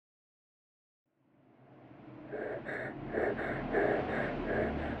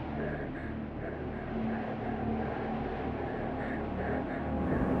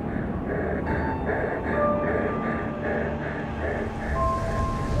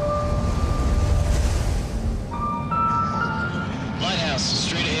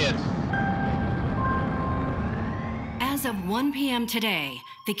of 1 p.m. today,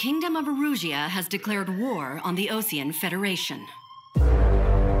 the Kingdom of Erusia has declared war on the Ocean Federation. And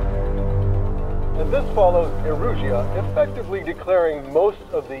this follows Erusia effectively declaring most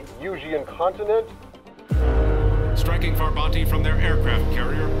of the Eusian continent. Striking Farbanti from their aircraft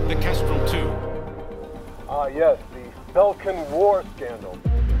carrier, the Kestrel II. Ah yes, the Belkan War scandal.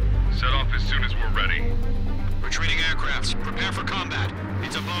 Set off as soon as we're ready. Retreating aircrafts, prepare for combat.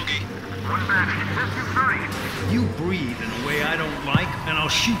 It's a bogey. One back, it's 230. You breathe in a way I don't like, and I'll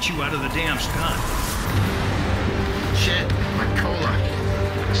shoot you out of the damn sky. Shit, my cola.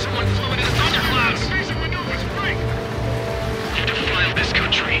 Someone flew into the thunderclouds! Basic maneuvers, break! You defile this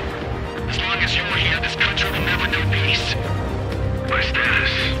country. As long as you're here, this country will never know peace. My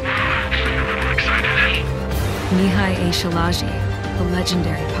status. Feeling a little excited. Mihai Shalaji, the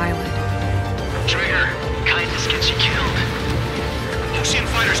legendary pilot. Trigger, kindness gets you killed. Ocean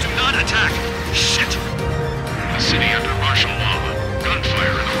fighters do not attack! Shit! The city under martial law. Gunfire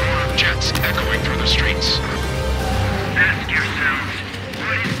and the roar of jets echoing through the streets. Ask yourselves,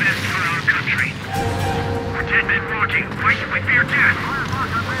 what is best for our country? We're dead men walking. Why should we fear death?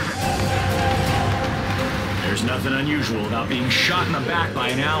 There's nothing unusual about being shot in the back by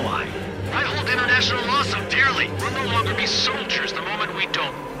an ally. I hold international law so dearly. We'll no longer be soldiers the moment we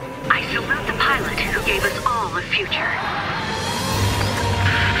don't. I salute the pilot who gave us all a future.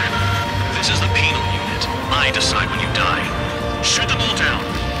 This is the penal unit. I decide when you die. Shoot them all down.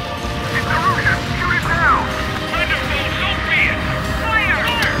 It's Erusia! Shoot it down! Wonderful, so be it! Fire!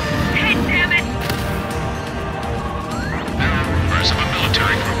 Hey, damn it! There are rumors of a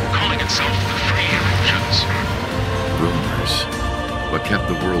military group calling itself the Free Erusians. Rumors. What kept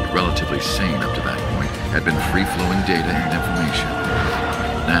the world relatively sane up to that point had been free-flowing data and information.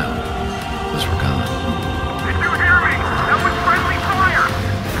 Now, those were gone. Did you hear me? That was friendly fire!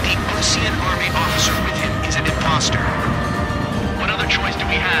 The Ocean Army officer with him is an imposter. What other choice do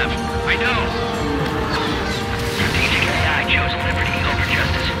we have? I know. Strategic AI chose liberty over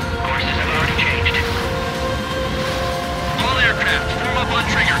justice. Courses have already changed. All aircraft, form up on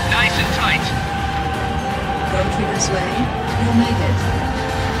trigger, nice and tight. Go Trigger's way, you'll make it.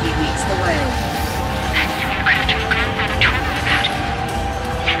 He leads the way. I have to go where the trouble is at.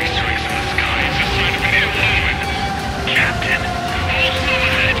 Three swings in the sky is a sign of an ill omen. Captain, all slow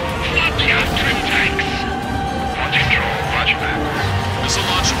ahead. Flop the out-trim tanks. Launch control, roger that. Missile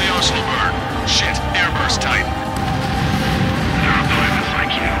launch from the arsenal burn. Shit, airburst tight. There are pilots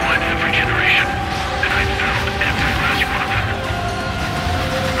like you in every generation, and I've found every last one of them.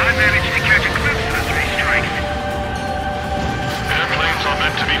 I managed to catch a glimpse of the three strikes. Airplanes are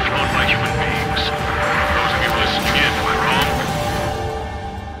meant to be flown by human beings. Those of you listening in, am I wrong?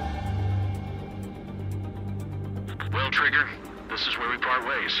 Well, Trigger, this is where we part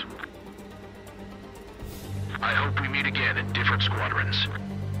ways. I hope we meet again in different squadrons.